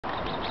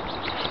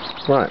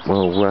Right,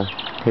 well,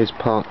 here's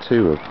part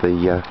 2 of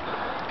the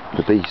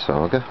bee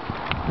saga.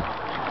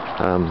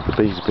 The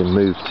bees have been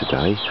moved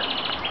today.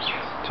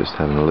 Just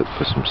having a look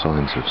for some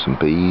signs of some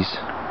bees.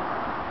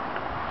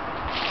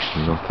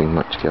 Nothing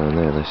much going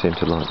there. They seem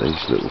to like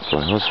these little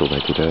flowers, or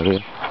they did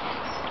earlier.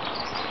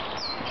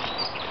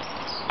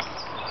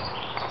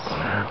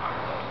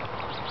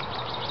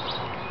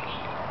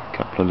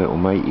 Couple of little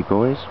matey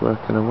boys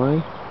working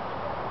away.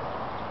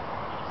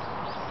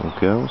 Or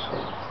girls.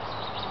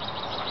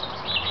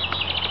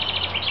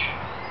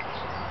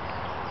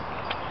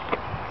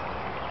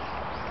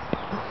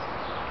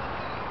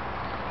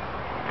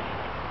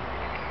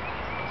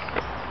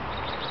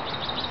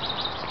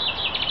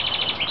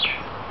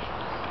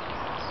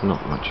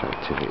 Not much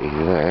activity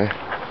there.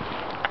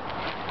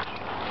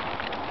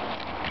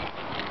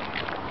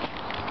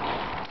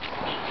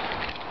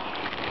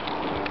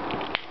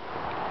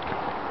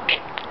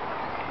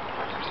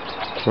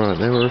 Right,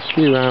 there were a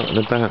few out and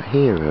about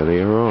here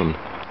earlier on.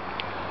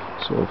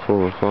 Sort of 4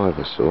 or 5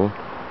 I saw.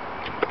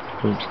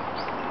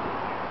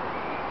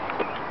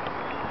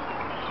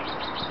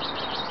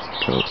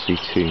 Can't see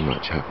too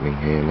much happening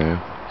here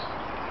now.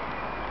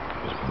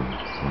 There's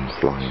one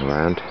flying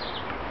around.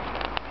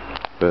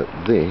 But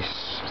this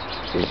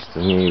is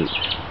the new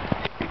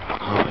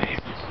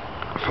hive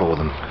for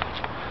them.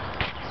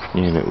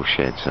 New little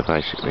shed. So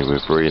basically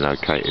we've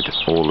relocated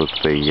all of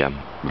the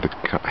with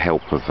the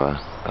help of a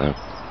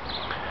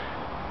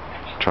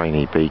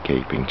trainee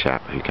beekeeping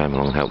chap who came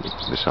along and helped me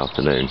this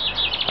afternoon.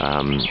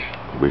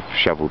 We've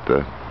shoveled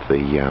the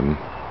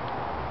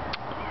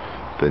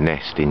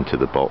nest into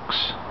the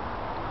box,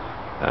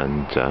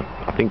 and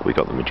I think we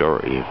got the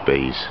majority of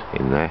bees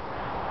in there.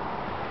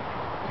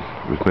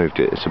 We've moved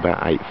it, it's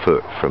about 8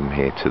 foot from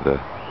here to the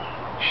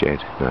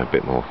shed, no, a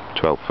bit more,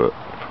 12 foot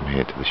from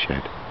here to the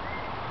shed.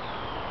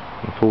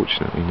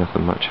 Unfortunately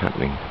nothing much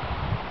happening.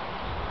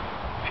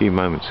 A few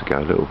moments ago,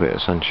 a little bit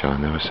of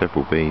sunshine, there were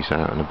several bees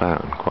out and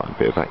about and quite a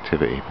bit of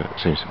activity, but it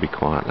seems to be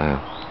quiet now.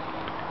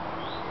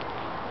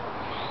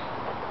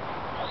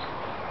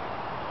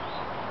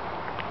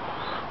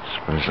 I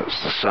suppose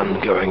that's the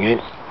sun going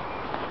in.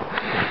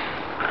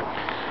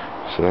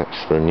 So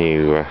that's the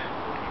new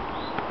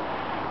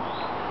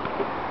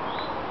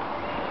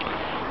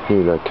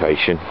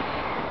location,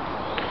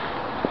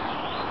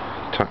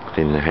 tucked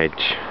in the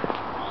hedge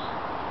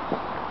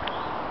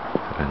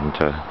and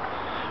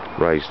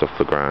raised off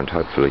the ground.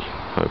 Hopefully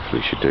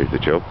should do the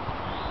job.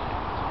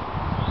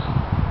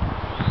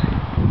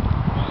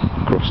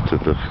 Across to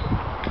the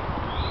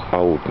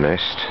old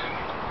nest,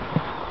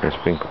 there's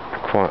been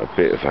quite a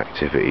bit of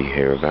activity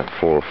here, about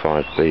 4 or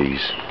 5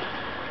 bees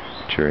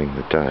during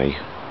the day,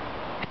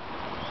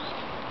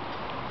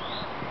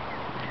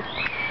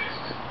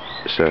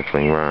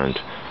 circling round.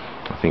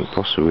 I think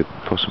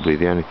possibly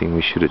the only thing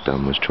we should have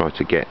done was try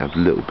to get a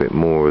little bit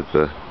more of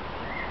the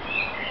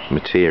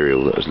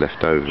material that was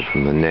left over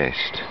from the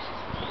nest.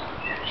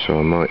 So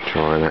I might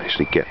try and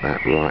actually get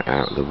that right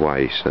out of the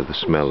way, so the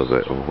smell of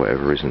it or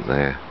whatever isn't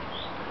there.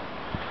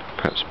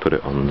 Perhaps put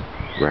it on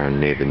round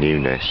near the new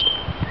nest.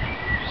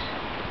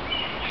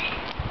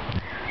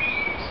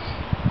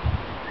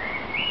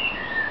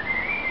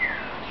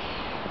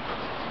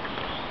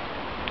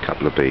 A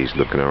couple of bees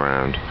looking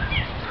around.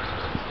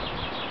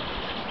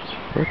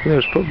 I reckon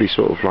there's probably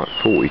sort of like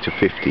 40 to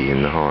 50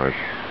 in the hive.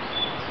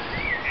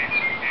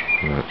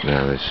 Right,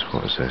 now there's,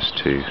 what is this,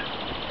 2.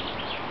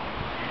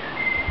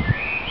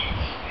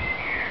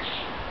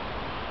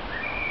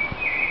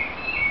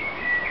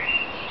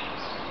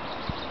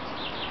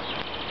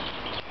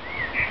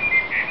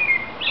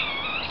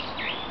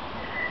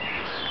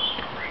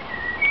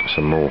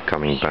 Some more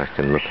coming back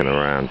and looking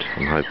around.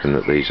 I'm hoping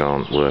that these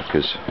aren't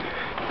workers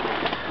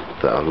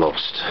that are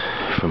lost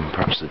from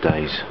perhaps the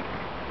day's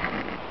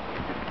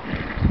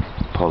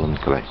pollen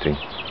collecting.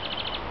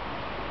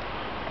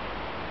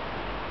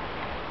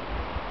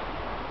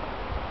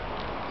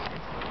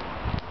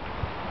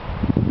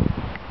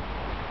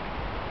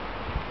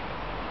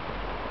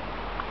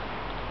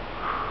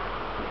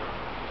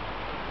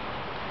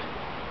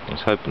 I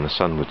was hoping the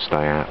sun would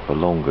stay out for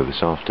longer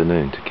this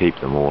afternoon to keep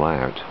them all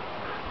out,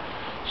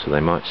 so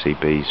they might see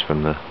bees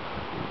from the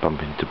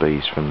bump into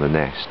bees from the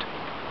nest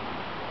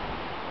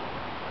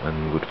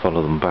and would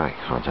follow them back.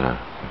 I don't know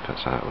if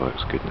that's how it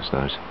works, goodness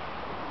knows.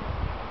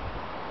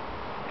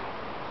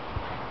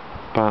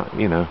 But,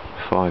 you know,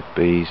 5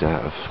 bees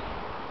out of,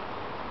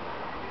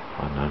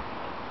 I don't know,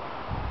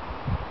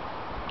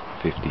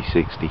 50,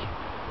 60,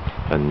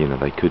 and you know,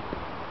 they could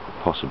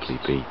possibly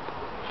be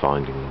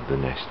finding the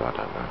nest, I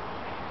don't know,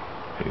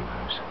 who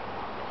knows.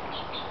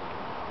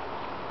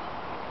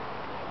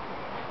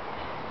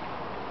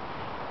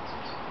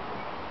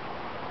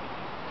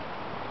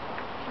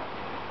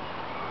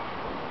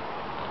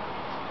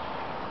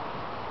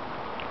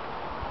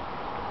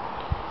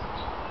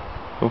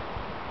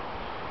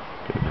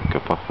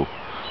 Kerfuffle.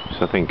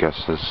 So I think, as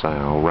I say,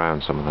 I'll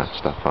round some of that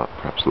stuff up,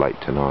 perhaps late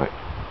tonight,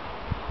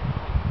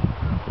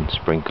 and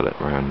sprinkle it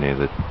around near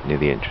the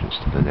entrance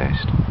to the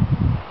nest.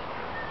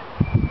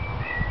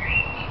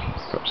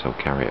 Perhaps perhaps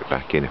they'll carry it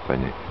back in if they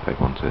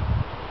want to.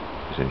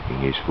 If there's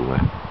anything useful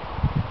there.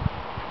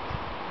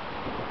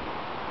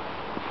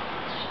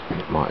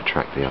 It might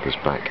attract the others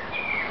back.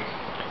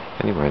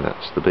 Anyway,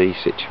 that's the bee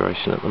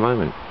situation at the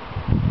moment.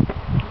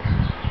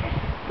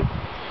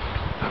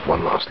 Have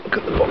one last look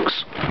at the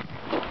box.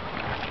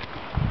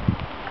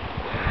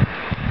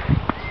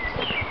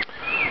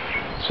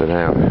 So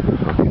now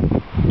I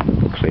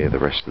can clear the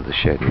rest of the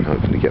shed and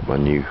hopefully get my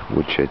new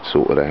woodshed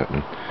sorted out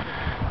and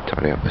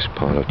tidy up this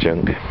pile of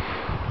junk.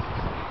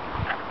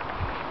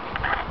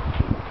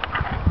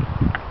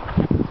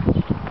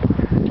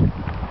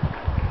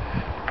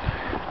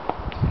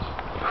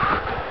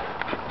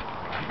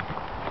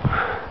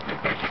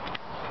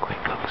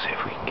 Quick look, see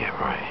if we can get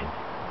right in.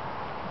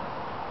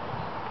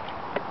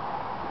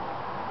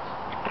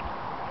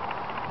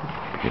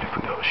 Good if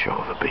we got a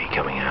shot of a bee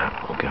coming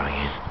out or going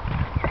in.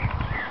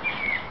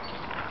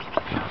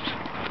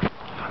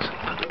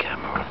 Put the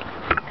camera on.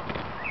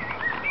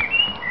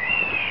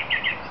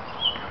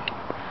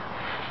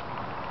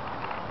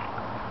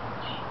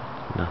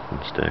 Nothing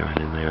stirring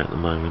in there at the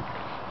moment.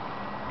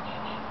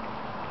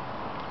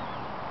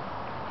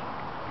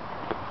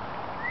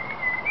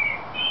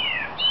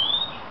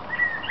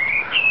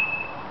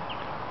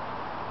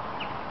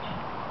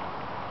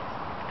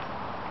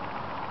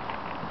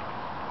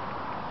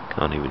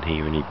 Can't even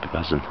hear any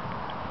buzzing.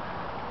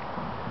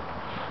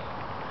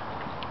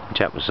 The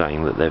chap was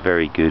saying that they're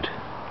very good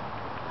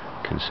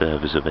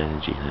conservers of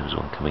energy. There was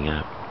one coming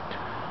out.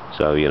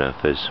 So, you know,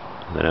 if they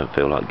don't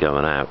feel like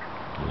going out,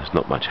 there's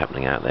not much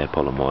happening out there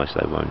pollen wise,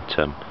 they won't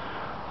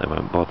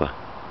bother.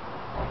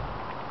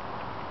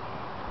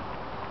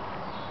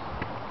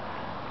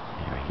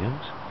 Here he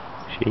goes.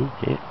 She,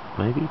 it,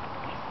 maybe.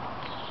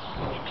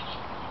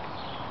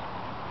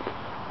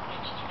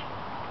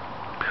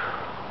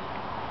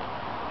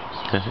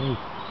 Hey.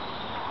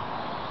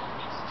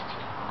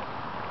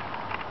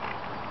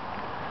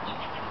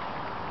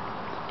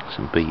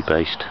 Some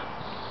bee-based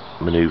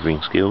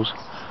manoeuvring skills.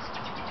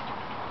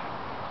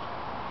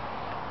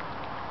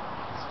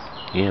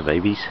 Yeah,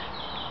 babies.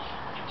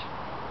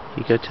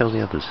 You go tell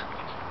the others.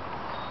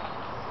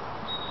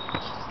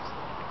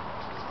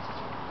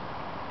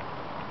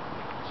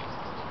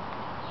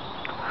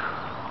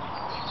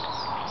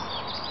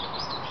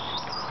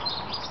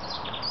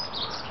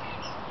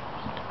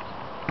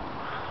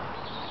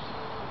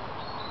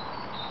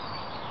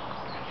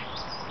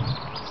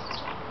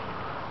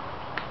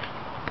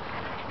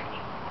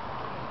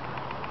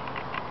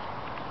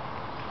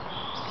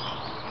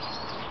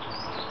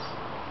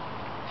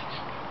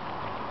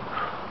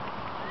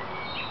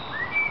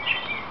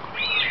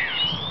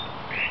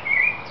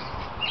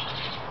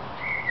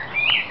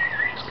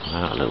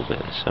 Out a little bit,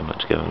 there's so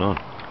much going on.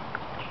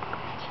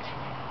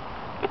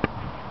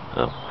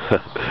 Oh.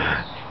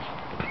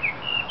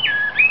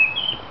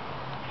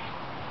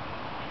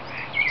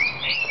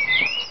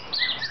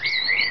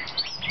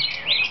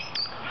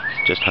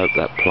 Just hope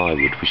that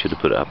plywood, we should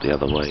have put it up the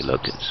other way,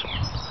 look, it's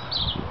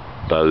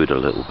bowed a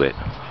little bit.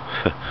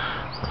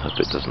 I hope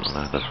it doesn't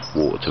allow the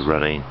water to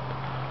run in.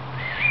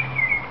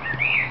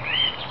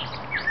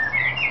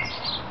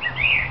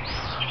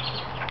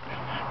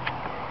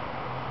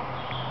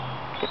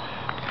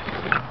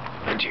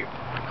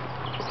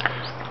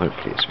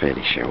 Hopefully it's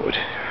fairly sheltered.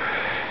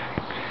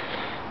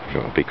 I've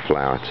got a big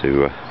flower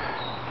to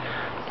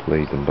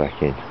lead them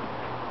back in.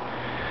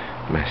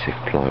 Massive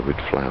plywood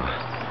flower.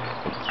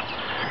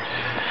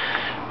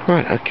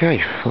 Right, okay,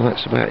 well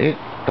that's about it.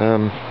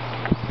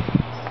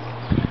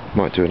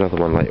 Might do another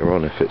one later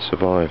on if it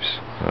survives.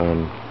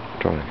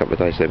 Try in a couple of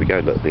days. There we go,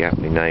 look, the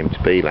aptly named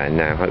Beeland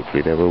now.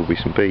 Hopefully there will be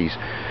some bees.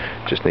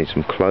 Just need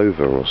some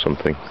clover or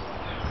something.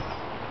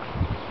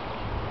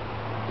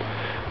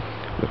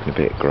 Looking a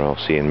bit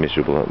grassy and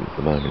miserable at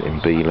the moment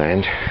in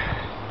Beeland.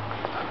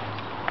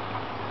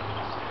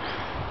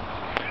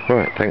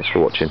 Right, thanks for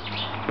watching.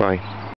 Bye.